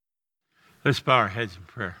Let's bow our heads in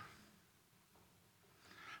prayer.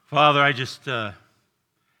 Father, I just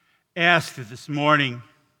ask that this morning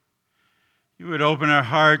you would open our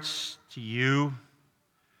hearts to you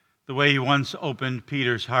the way you once opened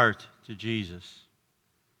Peter's heart to Jesus.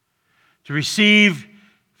 To receive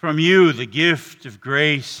from you the gift of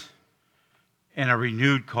grace and a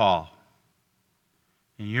renewed call.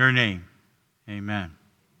 In your name, amen.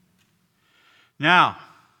 Now,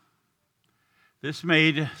 this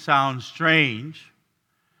may sound strange.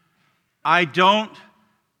 I don't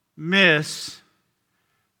miss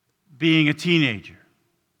being a teenager.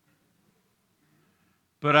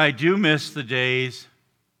 But I do miss the days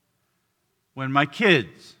when my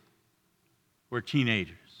kids were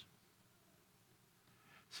teenagers.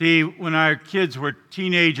 See, when our kids were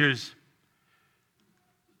teenagers,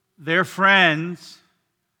 their friends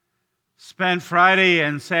spent Friday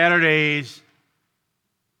and Saturdays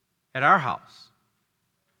at our house.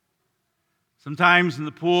 Sometimes in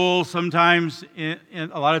the pool, sometimes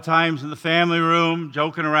a lot of times in the family room,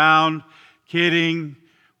 joking around, kidding,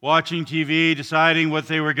 watching TV, deciding what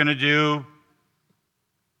they were going to do.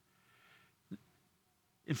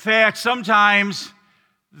 In fact, sometimes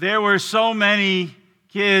there were so many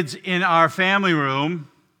kids in our family room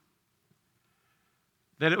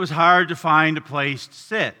that it was hard to find a place to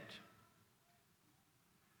sit.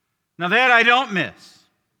 Now that I don't miss.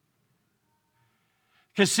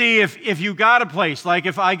 Because see, if you got a place, like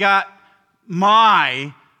if I got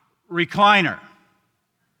my recliner,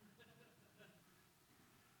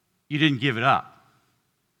 you didn't give it up.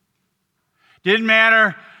 Didn't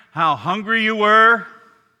matter how hungry you were.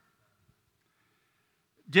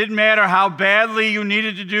 Didn't matter how badly you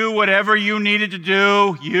needed to do whatever you needed to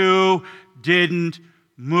do. You didn't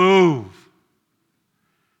move.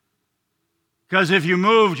 Because if you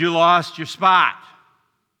moved, you lost your spot.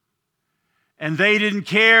 And they didn't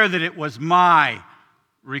care that it was my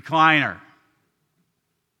recliner.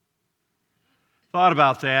 Thought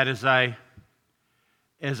about that as I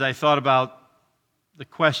thought about the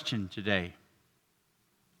question today.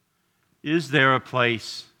 Is there a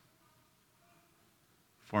place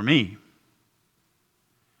for me?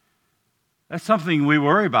 That's something we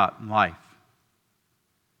worry about in life.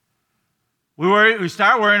 We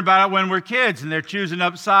start worrying about it when we're kids and they're choosing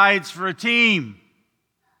up sides for a team.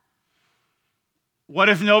 What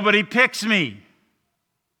if nobody picks me?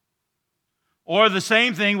 Or the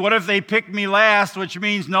same thing, what if they picked me last, which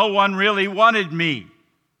means no one really wanted me,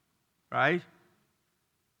 right?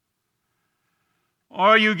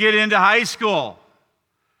 Or you get into high school.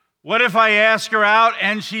 What if I ask her out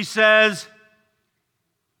and she says,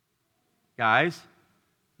 guys,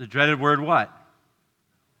 the dreaded word what?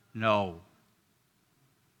 No.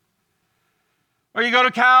 Or you go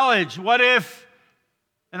to college. What if,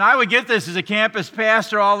 and I would get this as a campus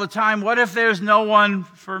pastor all the time, what if there's no one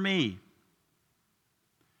for me?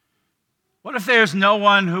 What if there's no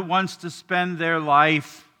one who wants to spend their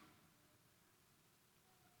life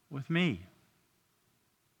with me?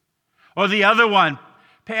 Or the other one,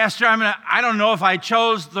 Pastor, I don't know if I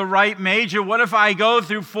chose the right major. What if I go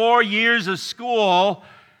through 4 years of school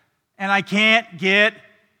and I can't get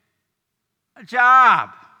a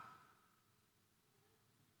job?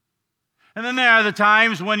 And then there are the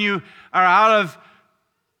times when you are out of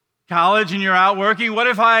college and you're out working. What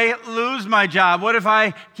if I lose my job? What if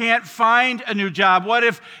I can't find a new job? What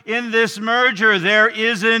if in this merger there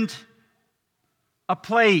isn't a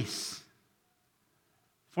place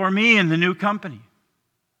for me in the new company?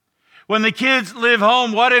 When the kids live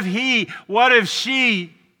home, what if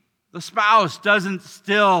she, the spouse, doesn't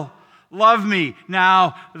still love me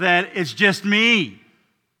now that it's just me?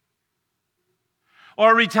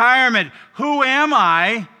 Or retirement, who am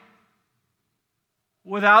I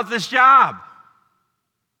without this job?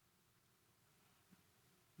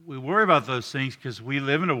 We worry about those things because we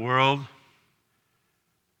live in a world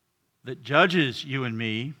that judges you and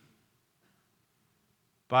me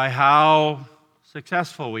by how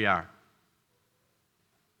successful we are.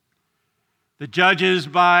 That judges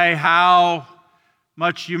by how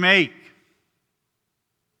much you make.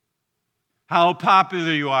 How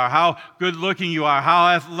popular you are, how good-looking you are, how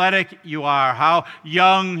athletic you are, how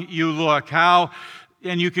young you look,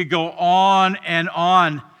 and you could go on and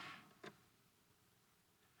on.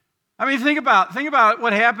 I mean, think about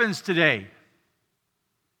what happens today.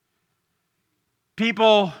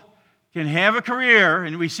 People can have a career,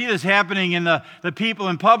 and we see this happening in the people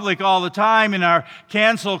in public all the time in our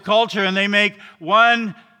cancel culture, and they make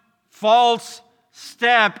one false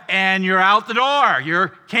step and you're out the door. You're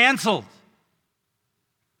canceled.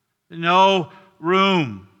 No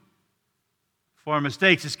room for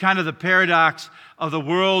mistakes. It's kind of the paradox of the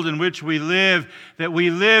world in which we live, that we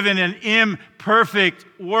live in an imperfect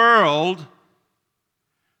world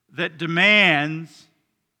that demands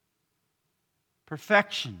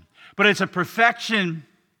perfection. But it's a perfection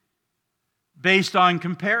based on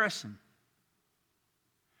comparison.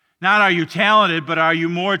 Not are you talented, but are you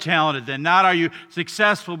more talented than? Not are you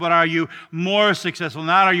successful, but are you more successful?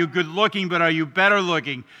 Not are you good looking, but are you better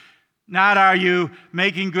looking? Not are you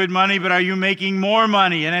making good money, but are you making more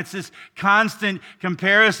money? And it's this constant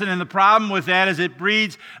comparison. And the problem with that is it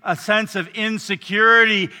breeds a sense of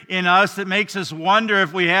insecurity in us that makes us wonder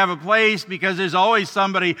if we have a place, because there's always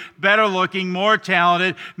somebody better looking, more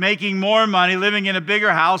talented, making more money, living in a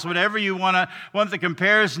bigger house, whatever you want the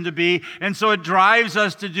comparison to be. And so it drives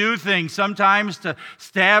us to do things, sometimes to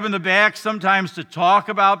stab in the back, sometimes to talk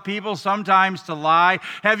about people, sometimes to lie.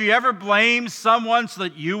 Have you ever blamed someone so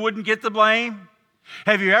that you wouldn't get the blame?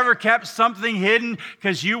 Have you ever kept something hidden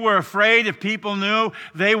because you were afraid if people knew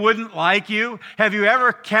they wouldn't like you? Have you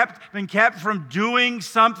ever been kept from doing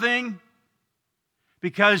something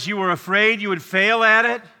because you were afraid you would fail at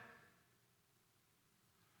it?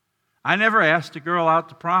 I never asked a girl out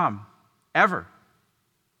to prom, ever,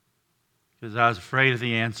 because I was afraid of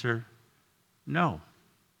the answer, no.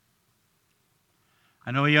 I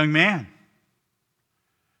know a young man,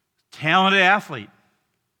 talented athlete,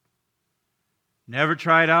 never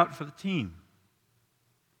tried out for the team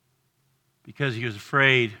because he was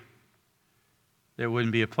afraid there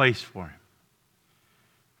wouldn't be a place for him.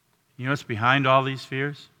 You know what's behind all these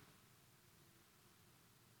fears?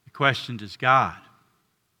 The question, does God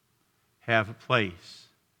have a place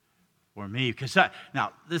for me? Because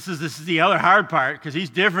now, this is the other hard part, because he's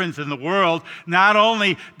different than the world. Not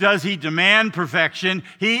only does he demand perfection,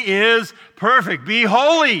 he is perfect. Be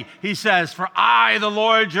holy, he says, for I, the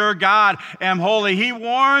Lord your God, am holy. He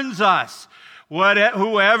warns us,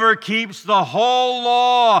 whoever keeps the whole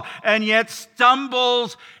law and yet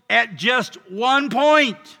stumbles at just one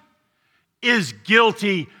point is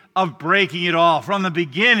guilty of breaking it all. From the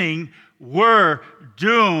beginning, we're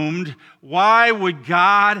doomed. Why would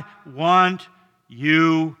God want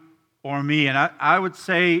you or me? And I would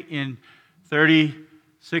say in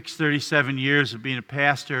 36, 37 years of being a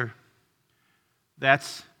pastor,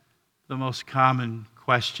 that's the most common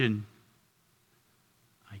question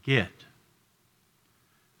I get.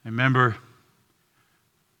 I remember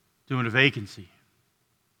doing a vacancy.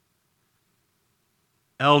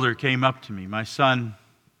 Elder came up to me. My son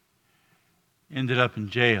ended up in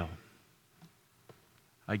jail.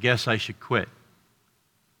 I guess I should quit.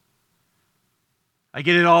 I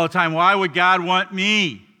get it all the time. Why would God want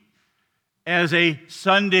me as a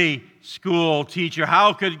Sunday school teacher?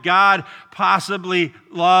 How could God possibly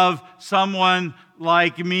love someone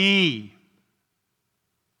like me?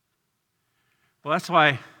 Well, that's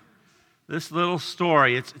why this little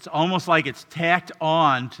story, it's almost like it's tacked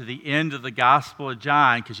on to the end of the Gospel of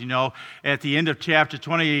John, because, you know, at the end of chapter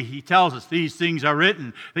 20, he tells us, these things are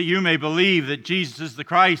written that you may believe that Jesus is the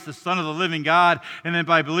Christ, the Son of the living God, and that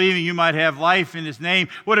by believing you might have life in his name.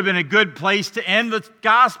 Would have been a good place to end the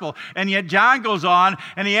Gospel. And yet John goes on,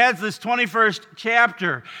 and he adds this 21st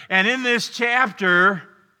chapter. And in this chapter,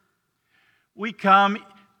 we come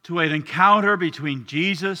to an encounter between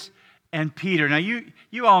Jesus and Peter. Now,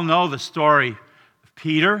 you all know the story of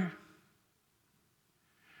Peter.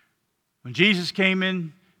 When Jesus came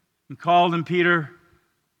in and called him, Peter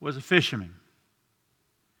was a fisherman.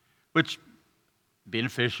 Which, being a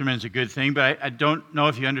fisherman is a good thing, but I don't know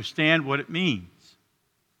if you understand what it means.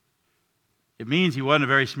 It means he wasn't a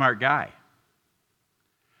very smart guy.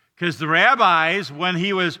 Because the rabbis, when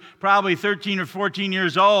he was probably 13 or 14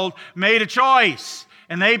 years old, made a choice.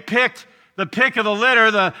 And they picked the pick of the litter,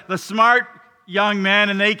 the smart young men,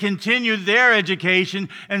 and they continued their education.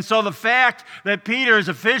 And so the fact that Peter is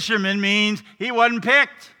a fisherman means he wasn't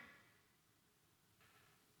picked.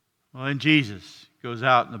 Well, then Jesus goes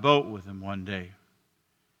out in the boat with him one day.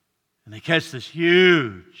 And they catch this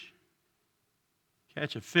huge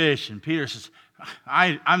catch of fish. And Peter says,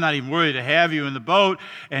 I'm not even worthy to have you in the boat.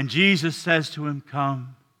 And Jesus says to him,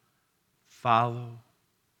 come, follow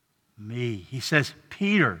me. He says,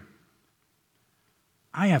 Peter,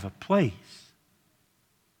 I have a place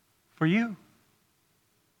for you.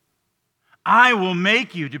 I will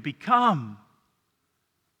make you to become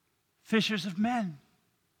fishers of men.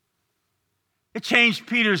 It changed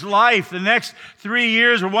Peter's life. The next 3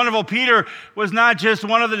 years were wonderful. Peter was not just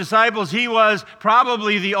one of the disciples. He was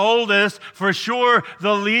probably the oldest, for sure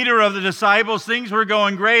the leader of the disciples. Things were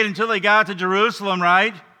going great until they got to Jerusalem,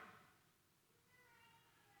 right?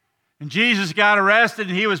 And Jesus got arrested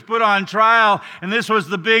and he was put on trial. And this was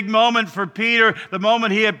the big moment for Peter, the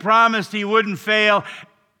moment he had promised he wouldn't fail.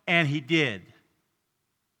 And he did.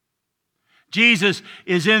 Jesus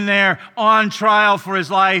is in there on trial for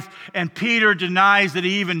his life, and Peter denies that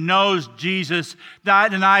he even knows Jesus.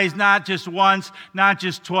 Denies not just once, not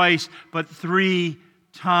just twice, but 3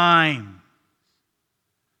 times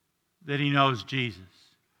that he knows Jesus.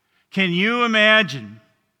 Can you imagine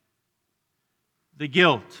the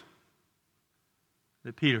guilt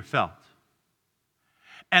that Peter felt?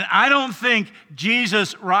 And I don't think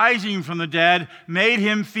Jesus rising from the dead made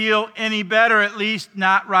him feel any better, at least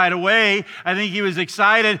not right away. I think he was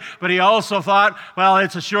excited, but he also thought, well,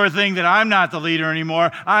 it's a sure thing that I'm not the leader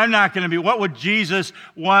anymore. I'm not going to be. What would Jesus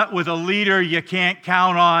want with a leader you can't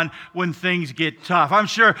count on when things get tough? I'm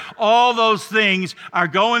sure all those things are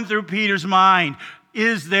going through Peter's mind.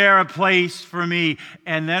 Is there a place for me?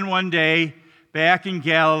 And then one day, back in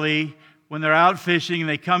Galilee, when they're out fishing and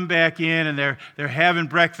they come back in and they're having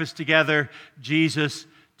breakfast together, Jesus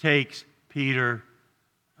takes Peter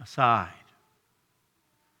aside.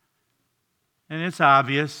 And it's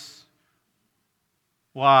obvious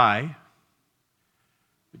why.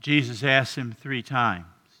 But Jesus asks him 3 times,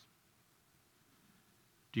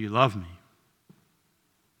 do you love me?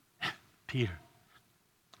 Peter,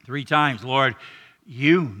 3 times, Lord,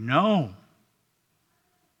 you know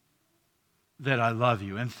that I love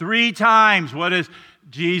you. And 3 times, what does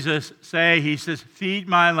Jesus say? He says, feed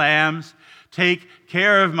my lambs, take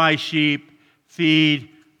care of my sheep, feed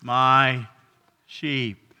my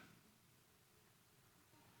sheep.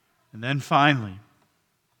 And then finally,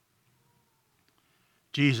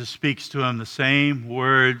 Jesus speaks to him the same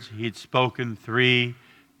words he had spoken 3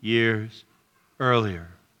 years earlier.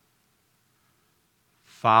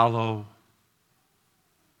 Follow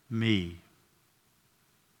me.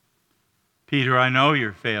 Peter, I know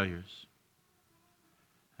your failures,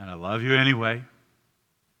 and I love you anyway,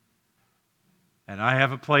 and I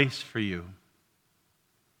have a place for you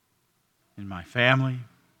in my family,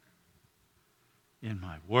 in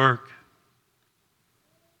my work,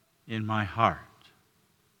 in my heart.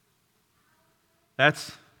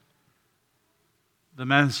 That's the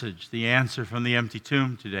message, the answer from the empty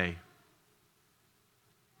tomb today.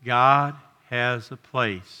 God has a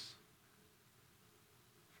place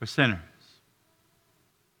for sinners.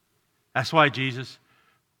 That's why Jesus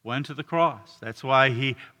went to the cross. That's why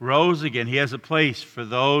he rose again. He has a place for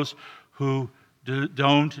those who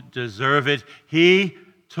don't deserve it. He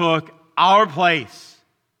took our place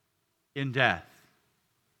in death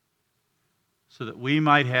so that we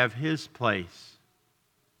might have his place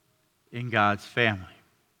in God's family.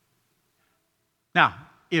 Now,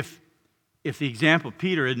 if the example of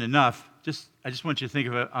Peter isn't enough, I just want you to think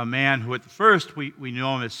of a man who at first we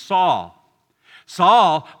know him as Saul.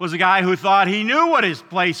 Saul was a guy who thought he knew what his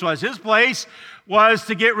place was. His place was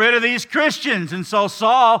to get rid of these Christians. And so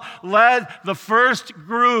Saul led the first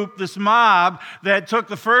group, this mob, that took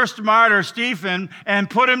the first martyr, Stephen, and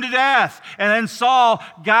put him to death. And then Saul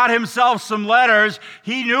got himself some letters.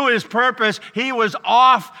 He knew his purpose. He was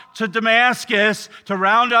off to Damascus to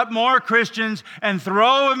round up more Christians and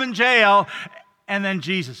throw them in jail. And then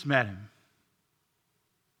Jesus met him.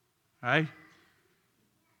 Right?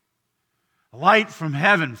 A light from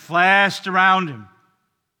heaven flashed around him.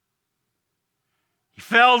 He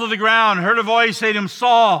fell to the ground, heard a voice say to him,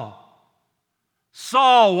 Saul,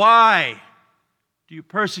 Saul, why do you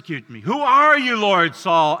persecute me? Who are you, Lord?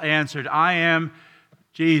 Saul answered, I am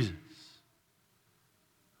Jesus,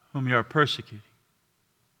 whom you are persecuting.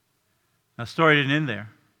 Now, the story didn't end there.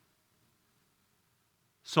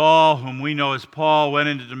 Saul, whom we know as Paul, went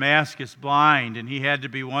into Damascus blind, and he had to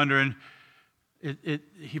be wondering.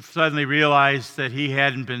 He suddenly realized that he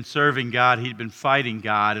hadn't been serving God, he'd been fighting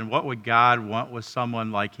God, and what would God want with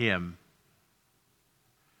someone like him?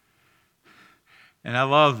 And I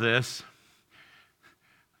love this.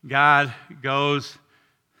 God goes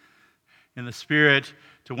in the Spirit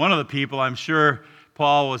to one of the people I'm sure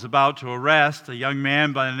Paul was about to arrest, a young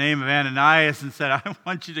man by the name of Ananias, and said, I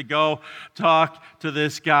want you to go talk to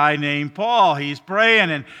this guy named Paul. He's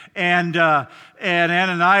praying, and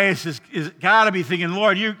Ananias is got to be thinking,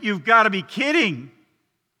 Lord, you've got to be kidding.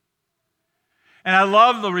 And I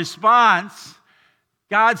love the response.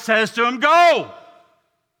 God says to him, go.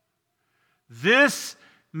 This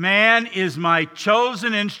man is my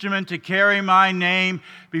chosen instrument to carry my name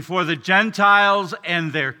before the Gentiles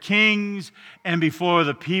and their kings and before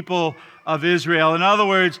the people of Israel. In other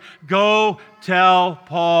words, go tell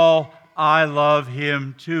Paul I love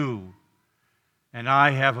him too, and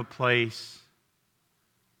I have a place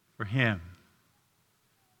for him.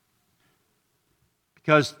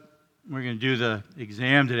 Because we're going to do the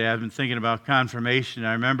exam today. I've been thinking about confirmation.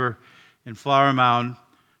 I remember in Flower Mound,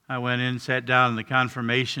 I went in, sat down in the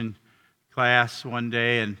confirmation class one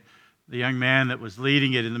day, and the young man that was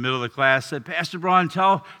leading it in the middle of the class said, "Pastor Braun,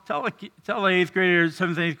 tell the eighth graders,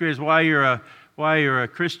 seventh and eighth graders why you're a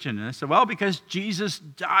Christian." And I said, "Well, because Jesus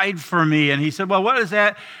died for me." And he said, "Well, what does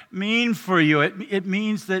that mean for you?" It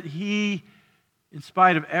means that he, in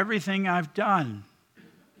spite of everything I've done,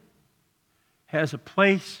 has a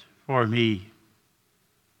place for me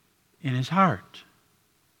in his heart.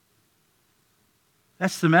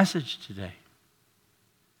 That's the message today.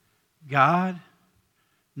 God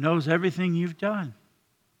knows everything you've done.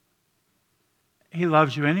 He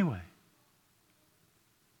loves you anyway.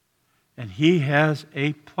 And he has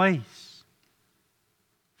a place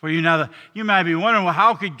for you. Now, you might be wondering, well,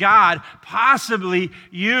 how could God possibly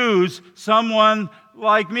use someone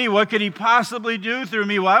like me? What could he possibly do through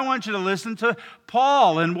me? Well, I want you to listen to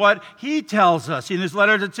Paul and what he tells us in his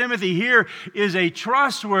letter to Timothy. Here is a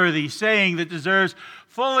trustworthy saying that deserves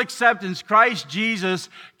full acceptance. Christ Jesus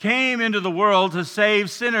came into the world to save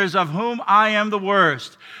sinners, of whom I am the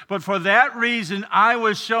worst. But for that reason I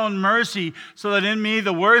was shown mercy, so that in me,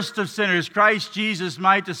 the worst of sinners, Christ Jesus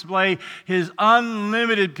might display his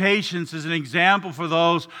unlimited patience as an example for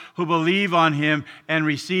those who believe on him and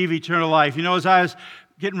receive eternal life. You know, as I was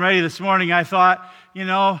getting ready this morning, I thought,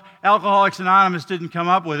 Alcoholics Anonymous didn't come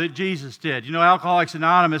up with it. Jesus did. Alcoholics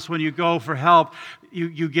Anonymous, when you go for help,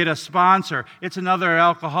 you get a sponsor. It's another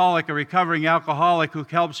alcoholic, a recovering alcoholic, who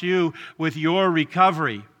helps you with your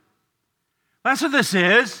recovery. That's what this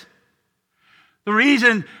is. The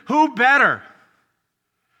reason, who better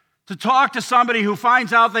to talk to somebody who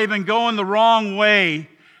finds out they've been going the wrong way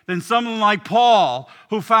than someone like Paul,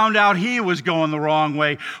 who found out he was going the wrong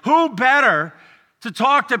way? Who better to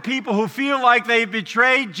talk to people who feel like they've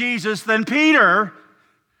betrayed Jesus than Peter,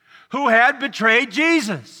 who had betrayed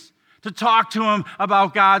Jesus? To talk to him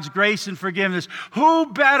about God's grace and forgiveness. Who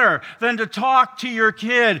better than to talk to your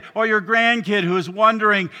kid or your grandkid who is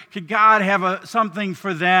wondering, could God have something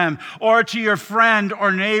for them? Or to your friend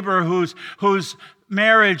or neighbor whose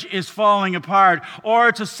marriage is falling apart,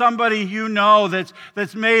 or to somebody you know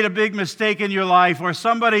that's made a big mistake in your life, or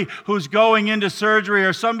somebody who's going into surgery,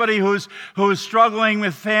 or somebody who's struggling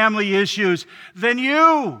with family issues, than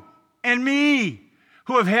you and me,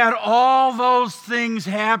 who have had all those things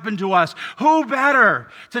happen to us. Who better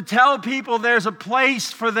to tell people there's a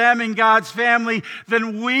place for them in God's family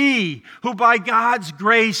than we, who by God's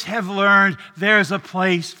grace have learned there's a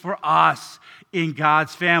place for us in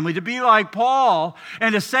God's family? To be like Paul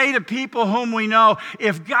and to say to people whom we know,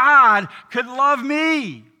 if God could love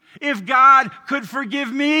me, if God could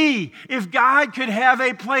forgive me, if God could have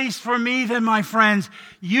a place for me, then my friends,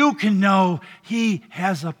 you can know he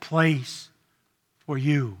has a place for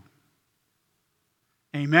you.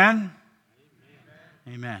 Amen?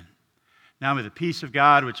 Amen. Amen. Now may the peace of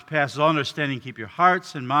God, which passes all understanding, keep your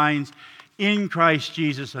hearts and minds in Christ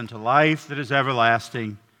Jesus unto life that is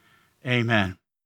everlasting. Amen.